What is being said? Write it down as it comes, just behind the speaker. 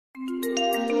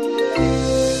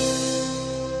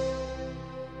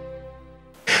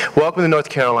Welcome to North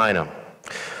Carolina.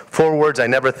 4 words I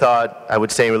never thought I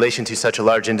would say in relation to such a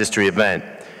large industry event.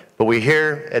 But we're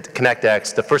here at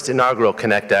ConnectX, the first inaugural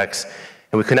ConnectX,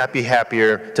 and we could not be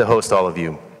happier to host all of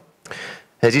you.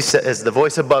 As the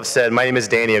voice above said, my name is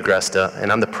Danny Agresta,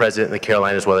 and I'm the president of the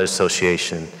Carolinas Weather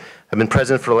Association. I've been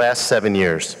president for the last 7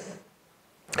 years.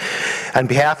 On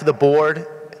behalf of the board,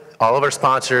 all of our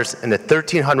sponsors, and the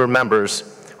 1,300 members,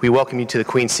 we welcome you to the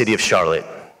Queen City of Charlotte.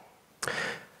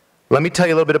 Let me tell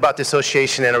you a little bit about the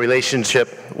association and our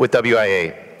relationship with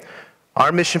WIA.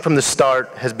 Our mission from the start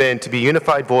has been to be a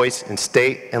unified voice in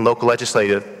state and local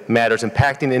legislative matters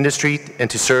impacting the industry and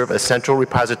to serve as a central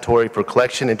repository for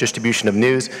collection and distribution of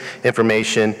news,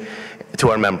 information to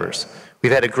our members. We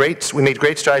made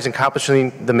great strides in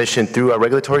accomplishing the mission through our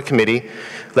regulatory committee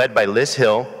led by Liz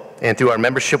Hill and through our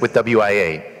membership with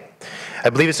WIA. I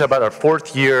believe it's about our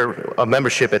 4th year of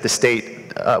membership at the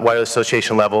state wireless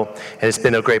association level, and it's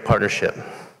been a great partnership.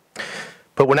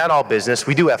 But we're not all business.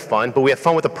 We do have fun, but we have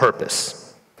fun with a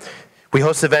purpose. We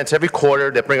host events every quarter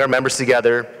that bring our members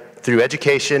together through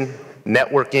education,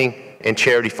 networking, and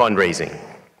charity fundraising.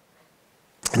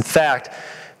 In fact,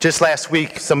 just last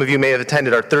week, some of you may have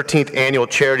attended our 13th annual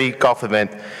charity golf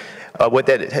event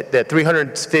that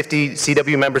 350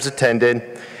 CW members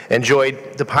attended,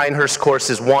 enjoyed the Pinehurst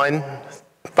courses 1,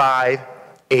 5,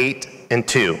 8, and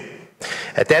 2.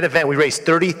 At that event, we raised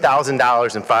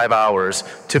 $30,000 in 5 hours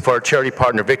for our charity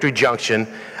partner, Victory Junction,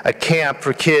 a camp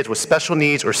for kids with special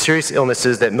needs or serious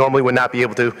illnesses that normally would not be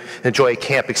able to enjoy a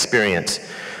camp experience.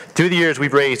 Through the years,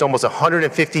 we've raised almost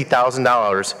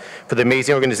 $150,000 for the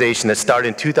amazing organization that started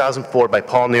in 2004 by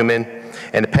Paul Newman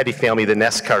and the Petty family, the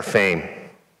NASCAR fame.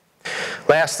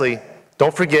 Lastly,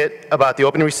 don't forget about the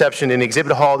opening reception in the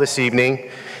exhibit hall this evening.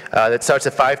 That starts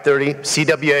at 5:30.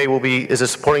 CWA is a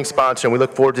supporting sponsor, and we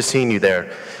look forward to seeing you there.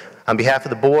 On behalf of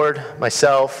the board,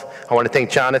 myself, I want to thank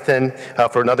Jonathan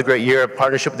for another great year of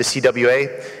partnership with the CWA.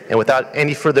 And without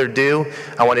any further ado,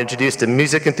 I want to introduce the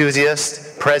music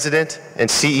enthusiast, president, and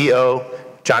CEO,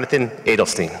 Jonathan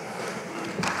Adelstein.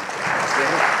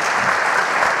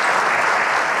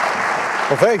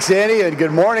 Well, thanks, Danny, and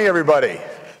good morning, everybody.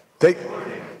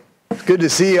 It's good to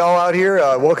see you all out here.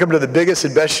 Welcome to the biggest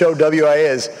and best show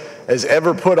WIA has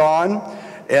ever put on.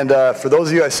 And for those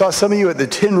of you, I saw some of you at the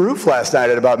Tin Roof last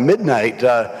night at about midnight.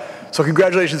 So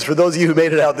congratulations for those of you who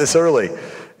made it out this early.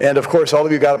 And of course, all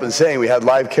of you got up and sang. We had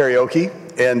live karaoke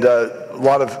and a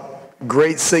lot of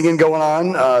great singing going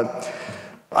on.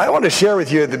 I want to share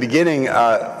with you at the beginning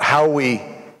how we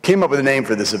came up with a name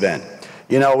for this event.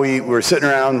 You know, we were sitting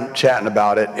around chatting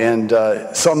about it, and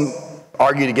some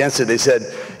argued against it. They said,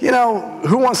 you know,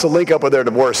 who wants to link up with their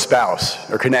divorced spouse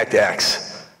or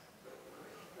ConnectX?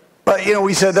 But, you know,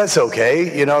 we said, that's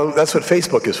okay. You know, that's what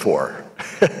Facebook is for.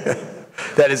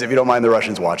 That is, if you don't mind the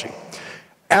Russians watching.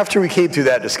 After we came through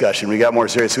that discussion, we got more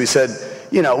serious. We said,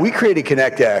 you know, we created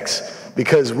ConnectX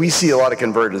because we see a lot of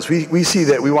convergence. We see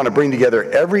that we want to bring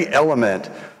together every element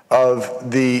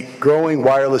of the growing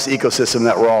wireless ecosystem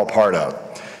that we're all part of.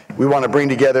 We want to bring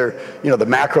together, you know, the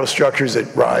macro structures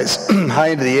that rise high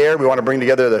into the air. We want to bring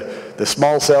together the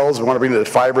small cells. We want to bring the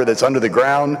fiber that's under the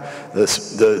ground,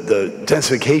 the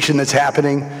densification that's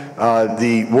happening,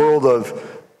 the world of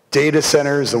data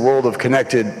centers, the world of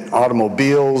connected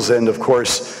automobiles, and of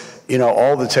course, you know,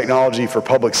 all the technology for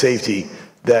public safety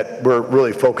that we're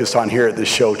really focused on here at this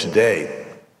show today.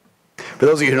 For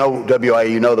those of you who know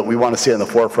WIA, you know that we want to stay on the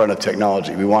forefront of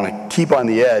technology. We want to keep on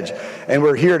the edge. And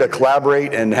we're here to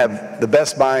collaborate and have the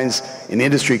best minds in the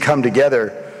industry come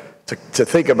together to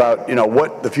think about, you know,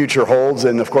 what the future holds,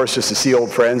 and of course just to see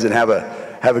old friends and have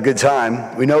a good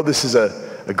time. We know this is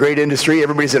a great industry.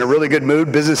 Everybody's in a really good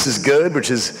mood. Business is good,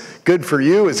 which is good for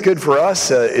you. It's good for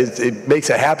us. It makes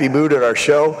a happy mood at our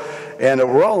show. And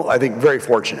we're all, I think, very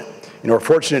fortunate. You know, we're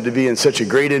fortunate to be in such a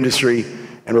great industry,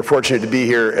 and we're fortunate to be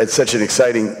here at such an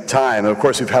exciting time. And of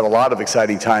course, we've had a lot of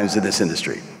exciting times in this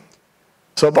industry.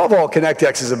 So above all,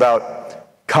 ConnectX is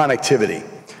about connectivity.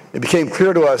 It became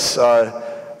clear to us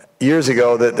years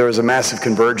ago that there was a massive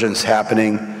convergence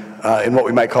happening in what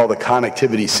we might call the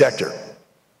connectivity sector.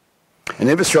 An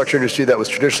infrastructure industry that was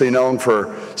traditionally known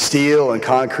for steel and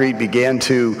concrete began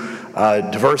to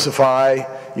diversify.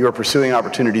 You were pursuing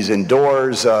opportunities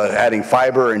indoors, adding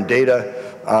fiber and data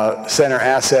center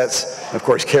assets. Of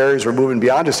course, carriers were moving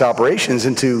beyond just operations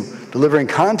into delivering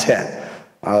content.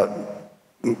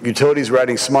 Utilities were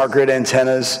adding smart grid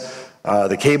antennas.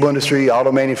 The cable industry,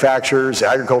 auto manufacturers,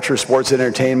 agriculture, sports and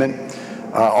entertainment,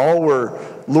 all were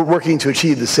working to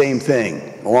achieve the same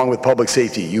thing, along with public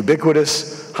safety,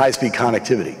 ubiquitous, high-speed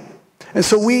connectivity. And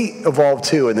so we evolved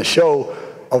too, and the show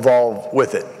evolve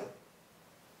with it.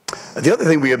 The other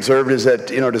thing we observed is that,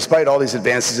 despite all these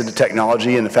advances into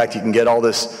technology and the fact you can get all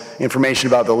this information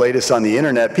about the latest on the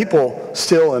internet, people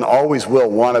still and always will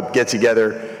want to get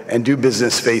together and do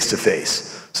business face to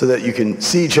face so that you can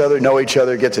see each other, know each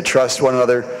other, get to trust one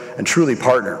another, and truly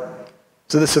partner.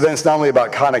 So this event's not only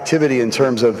about connectivity in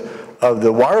terms of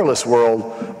the wireless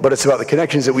world, but it's about the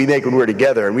connections that we make when we're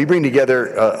together. And we bring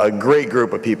together a great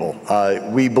group of people.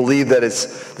 We believe that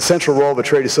it's the central role of a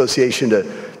trade association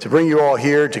to bring you all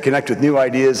here, to connect with new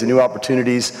ideas and new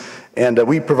opportunities. And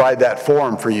we provide that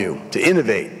forum for you to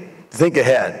innovate, to think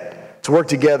ahead, to work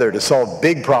together, to solve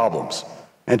big problems,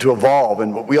 and to evolve.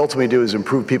 And what we ultimately do is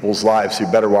improve people's lives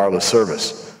through better wireless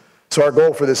service. So our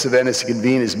goal for this event is to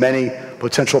convene as many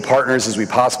potential partners as we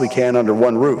possibly can under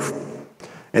one roof.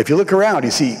 And if you look around,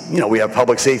 you see, we have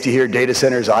public safety here, data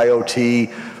centers, IoT,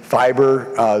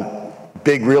 fiber,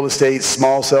 big real estate,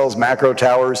 small cells, macro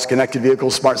towers, connected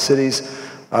vehicles, smart cities,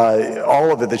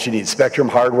 all of it that you need, spectrum,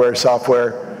 hardware,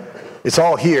 software. It's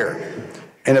all here.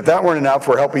 And if that weren't enough,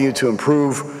 we're helping you to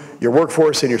improve your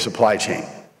workforce and your supply chain.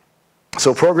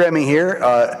 So programming here,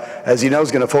 as you know, is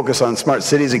going to focus on smart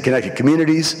cities and connected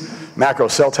communities, macro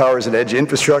cell towers and edge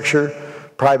infrastructure,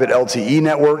 private LTE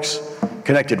networks,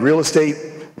 connected real estate,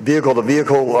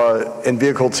 vehicle-to-vehicle and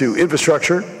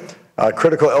vehicle-to-infrastructure,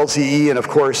 critical LTE, and of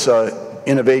course,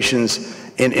 innovations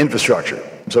in infrastructure.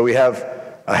 So we have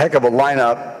a heck of a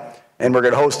lineup, and we're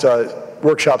going to host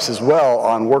workshops as well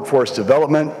on workforce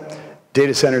development,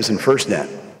 data centers, and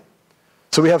FirstNet.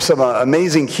 So we have some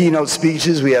amazing keynote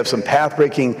speeches. We have some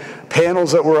path-breaking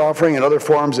panels that we're offering and other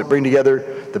forums that bring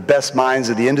together the best minds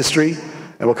of the industry,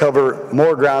 and we'll cover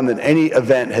more ground than any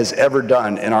event has ever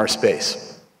done in our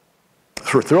space.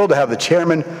 So we're thrilled to have the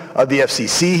chairman of the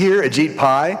FCC here, Ajit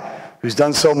Pai, who's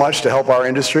done so much to help our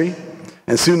industry.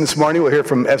 And soon this morning, we'll hear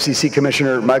from FCC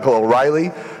Commissioner Michael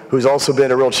O'Reilly, who's also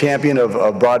been a real champion of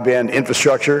broadband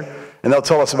infrastructure, and they'll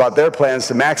tell us about their plans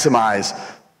to maximize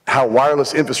how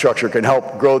wireless infrastructure can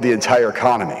help grow the entire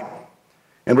economy.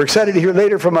 And we're excited to hear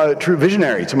later from a true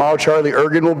visionary. Tomorrow, Charlie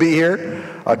Ergen will be here,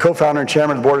 co-founder and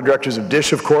chairman of the board of directors of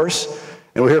DISH, of course.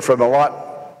 And we'll hear from a lot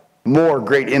more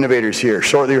great innovators here.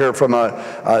 Shortly, we'll hear from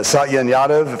Satya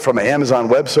Yadav from Amazon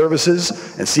Web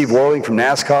Services and Steve Worling from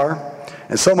NASCAR.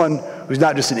 And someone who's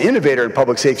not just an innovator in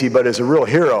public safety, but is a real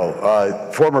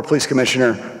hero, former police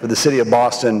commissioner for the city of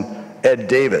Boston, Ed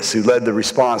Davis, who led the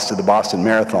response to the Boston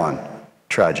Marathon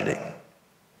tragedy.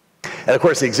 And of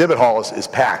course, the exhibit hall is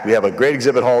packed. We have a great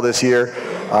exhibit hall this year.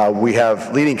 We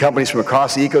have leading companies from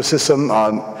across the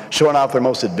ecosystem showing off their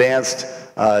most advanced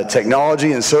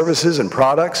technology and services and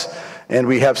products. And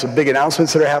we have some big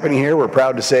announcements that are happening here, we're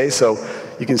proud to say. So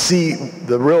you can see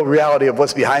the real reality of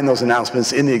what's behind those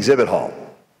announcements in the exhibit hall.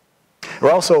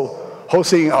 We're also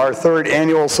hosting our 3rd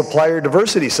annual Supplier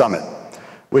Diversity Summit,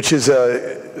 which is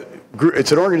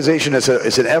it's an organization, it's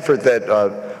an effort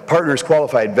that partners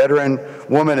qualified veteran,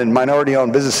 woman, and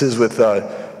minority-owned businesses with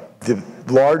the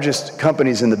largest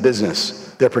companies in the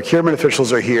business. Their procurement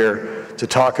officials are here to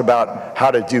talk about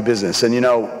how to do business.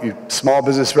 And small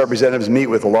business representatives meet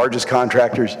with the largest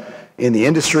contractors in the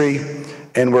industry,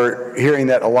 and we're hearing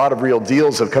that a lot of real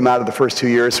deals have come out of the first 2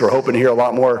 years, so we're hoping to hear a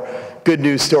lot more good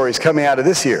news stories coming out of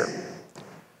this year.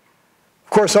 Of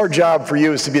course, our job for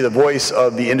you is to be the voice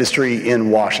of the industry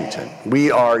in Washington.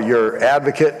 We are your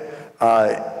advocate,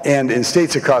 and in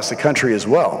states across the country as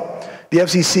well. The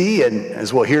FCC, and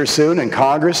as we'll hear soon, and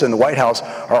Congress and the White House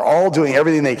are all doing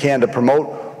everything they can to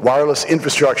promote wireless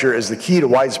infrastructure as the key to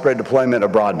widespread deployment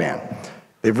of broadband.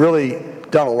 They've really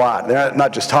done a lot. They're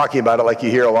not just talking about it like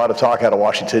you hear a lot of talk out of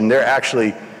Washington. They're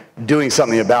actually doing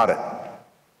something about it.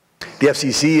 The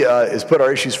FCC has put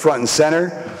our issues front and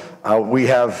center.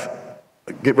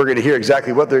 We're going to hear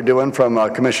exactly what they're doing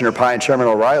from Commissioner Pai and Chairman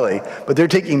O'Reilly, but they're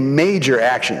taking major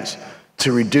actions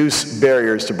to reduce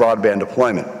barriers to broadband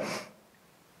deployment.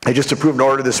 They just approved an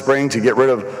order this spring to get rid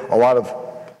of a lot of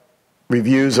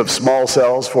reviews of small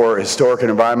cells for historic and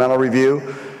environmental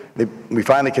review. We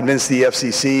finally convinced the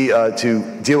FCC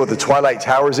to deal with the Twilight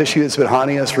Towers issue that's been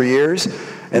haunting us for years,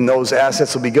 and those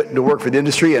assets will be good to work for the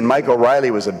industry, and Mike O'Reilly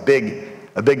was a big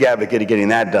advocate of getting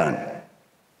that done.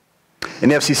 And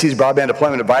the FCC's Broadband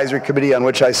Deployment Advisory Committee, on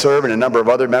which I serve, and a number of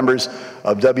other members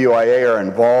of WIA are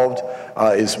involved,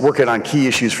 is working on key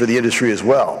issues for the industry as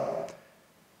well.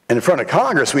 And in front of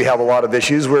Congress, we have a lot of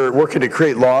issues. We're working to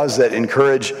create laws that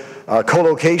encourage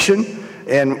co-location,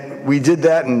 and we did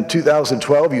that in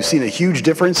 2012. You've seen a huge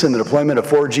difference in the deployment of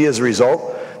 4G as a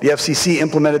result. The FCC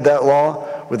implemented that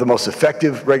law with the most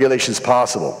effective regulations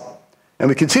possible. And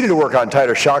we continue to work on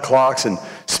tighter shot clocks and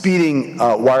speeding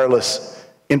wireless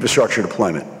infrastructure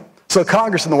deployment. So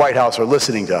Congress and the White House are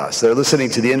listening to us. They're listening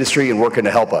to the industry and working to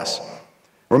help us.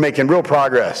 We're making real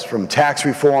progress from tax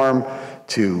reform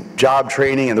to job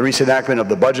training and the recent enactment of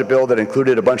the budget bill that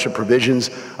included a bunch of provisions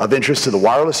of interest to the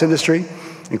wireless industry,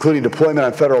 including deployment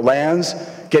on federal lands,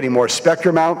 getting more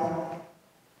spectrum out.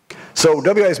 So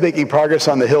WI is making progress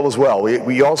on the Hill as well.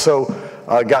 We also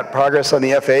got progress on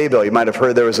the FAA bill. You might have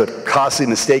heard there was a costly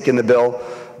mistake in the bill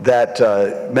that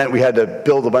meant we had to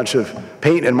build a bunch of,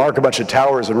 paint and mark a bunch of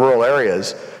towers in rural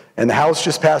areas. And the House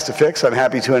just passed a fix, I'm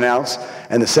happy to announce,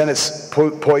 and the Senate's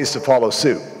poised to follow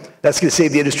suit. That's going to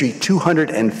save the industry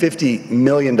 $250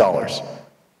 million. Hopefully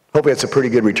that's a pretty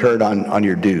good return on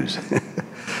your dues.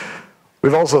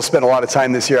 We've also spent a lot of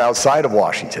time this year outside of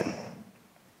Washington.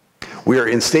 We are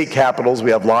in state capitals. We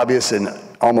have lobbyists in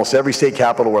almost every state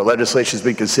capital where legislation has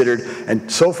been considered,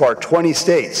 and so far 20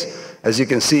 states, as you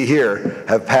can see here,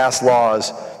 have passed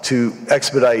laws to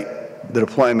expedite the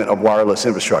deployment of wireless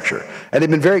infrastructure. And they've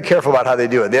been very careful about how they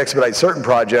do it. They expedite certain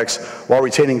projects while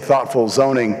retaining thoughtful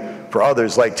zoning for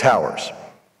others like towers.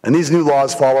 And these new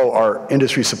laws follow our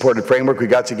industry-supported framework. We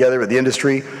got together with the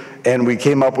industry and we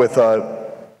came up with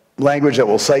language that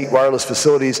will site wireless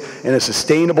facilities in a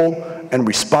sustainable and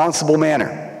responsible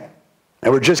manner.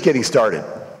 And we're just getting started.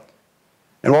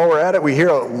 And while we're at it, we hear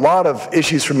a lot of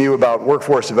issues from you about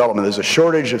workforce development. There's a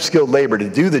shortage of skilled labor to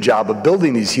do the job of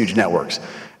building these huge networks.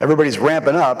 Everybody's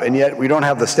ramping up, and yet we don't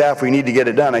have the staff we need to get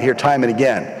it done. I hear time and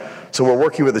again. So we're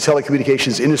working with the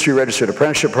Telecommunications Industry Registered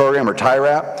Apprenticeship Program, or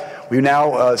TIRAP. We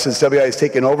now, since WI has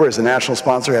taken over as the national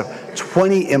sponsor, have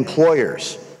 20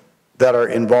 employers that are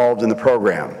involved in the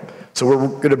program. So we're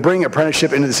going to bring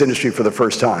apprenticeship into this industry for the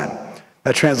first time.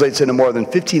 That translates into more than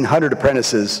 1,500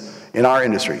 apprentices in our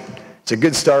industry. It's a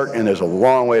good start, and there's a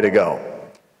long way to go.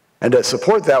 And to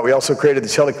support that, we also created the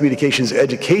Telecommunications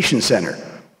Education Center,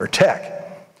 or TEC.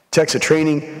 TEC's a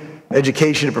training,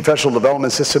 education, and professional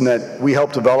development system that we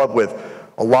helped develop with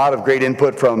a lot of great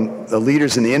input from the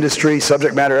leaders in the industry,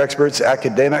 subject matter experts,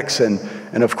 academics, and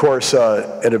of course,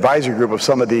 an advisory group of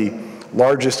some of the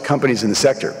largest companies in the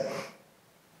sector.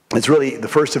 It's really the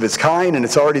first of its kind, and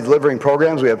it's already delivering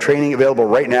programs. We have training available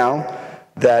right now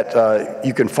that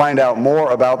you can find out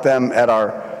more about them at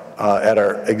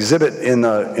our exhibit in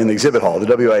the exhibit hall, the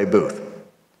WIA booth.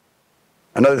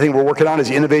 Another thing we're working on is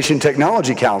the Innovation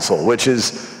Technology Council, which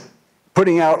is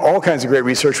putting out all kinds of great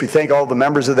research. We thank all the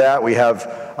members of that. We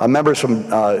have members from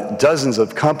dozens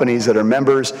of companies that are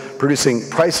members producing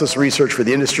priceless research for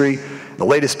the industry. The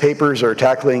latest papers are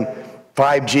tackling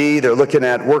 5G. They're looking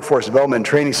at workforce development and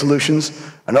training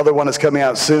solutions. Another one is coming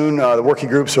out soon. The working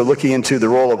groups are looking into the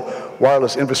role of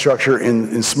wireless infrastructure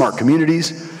in smart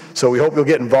communities. So we hope you'll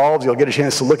get involved. You'll get a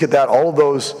chance to look at that. All of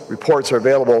those reports are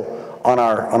available on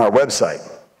our website.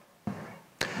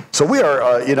 So we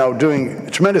are doing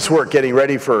tremendous work getting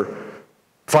ready for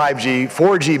 5G.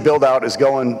 4G build-out is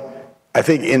going, I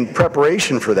think, in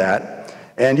preparation for that.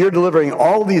 And you're delivering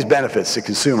all these benefits to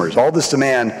consumers, all this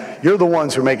demand. You're the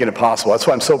ones who are making it possible. That's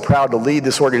why I'm so proud to lead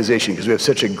this organization, because we have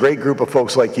such a great group of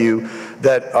folks like you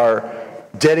that are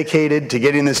dedicated to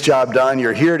getting this job done.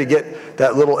 You're here to get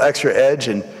that little extra edge.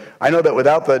 And I know that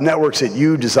without the networks that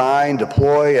you design,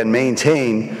 deploy, and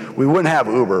maintain, we wouldn't have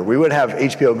Uber, we wouldn't have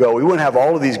HBO Go, we wouldn't have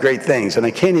all of these great things. And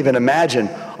I can't even imagine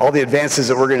all the advances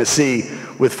that we're going to see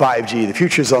with 5G. The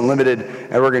future is unlimited,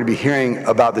 and we're going to be hearing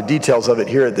about the details of it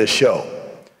here at this show.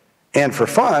 And for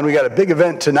fun, we got a big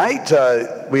event tonight.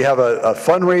 We have a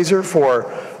fundraiser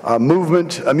for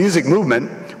Music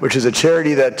Movement, which is a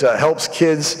charity that helps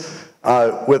kids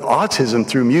with autism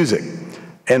through music.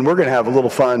 And we're going to have a little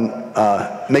fun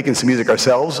making some music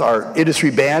ourselves. Our industry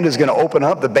band is going to open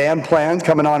up. The band plan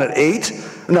coming on at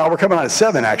 8. No, we're coming on at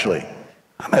 7, actually.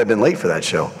 I might have been late for that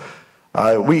show.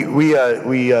 It's going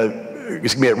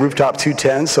to be at Rooftop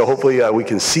 210, so hopefully we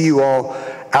can see you all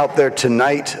out there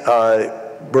tonight.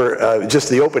 We're just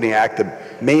the opening act. The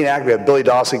main act, we have Billy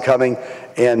Dawson coming,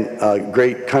 and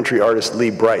great country artist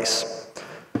Lee Bryce.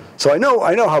 So I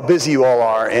know how busy you all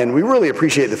are, and we really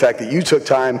appreciate the fact that you took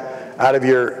time out of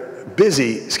your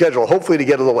busy schedule, hopefully to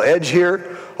get a little edge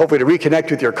here, hopefully to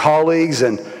reconnect with your colleagues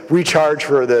and recharge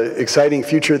for the exciting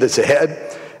future that's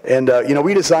ahead. And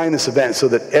we designed this event so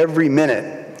that every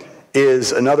minute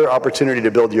is another opportunity to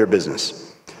build your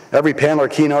business. Every panel or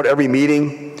keynote, every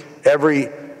meeting, every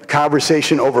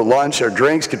conversation over lunch or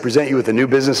drinks could present you with a new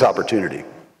business opportunity.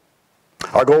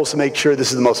 Our goal is to make sure this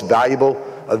is the most valuable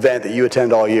event that you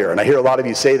attend all year. And I hear a lot of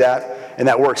you say that, and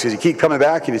that works because you keep coming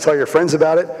back and you tell your friends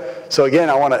about it. So again,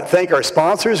 I want to thank our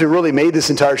sponsors who really made this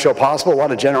entire show possible, a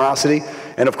lot of generosity.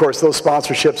 And of course, those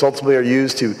sponsorships ultimately are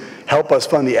used to help us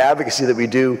fund the advocacy that we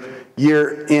do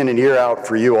year in and year out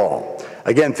for you all.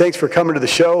 Again, thanks for coming to the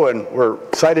show, and we're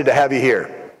excited to have you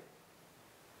here.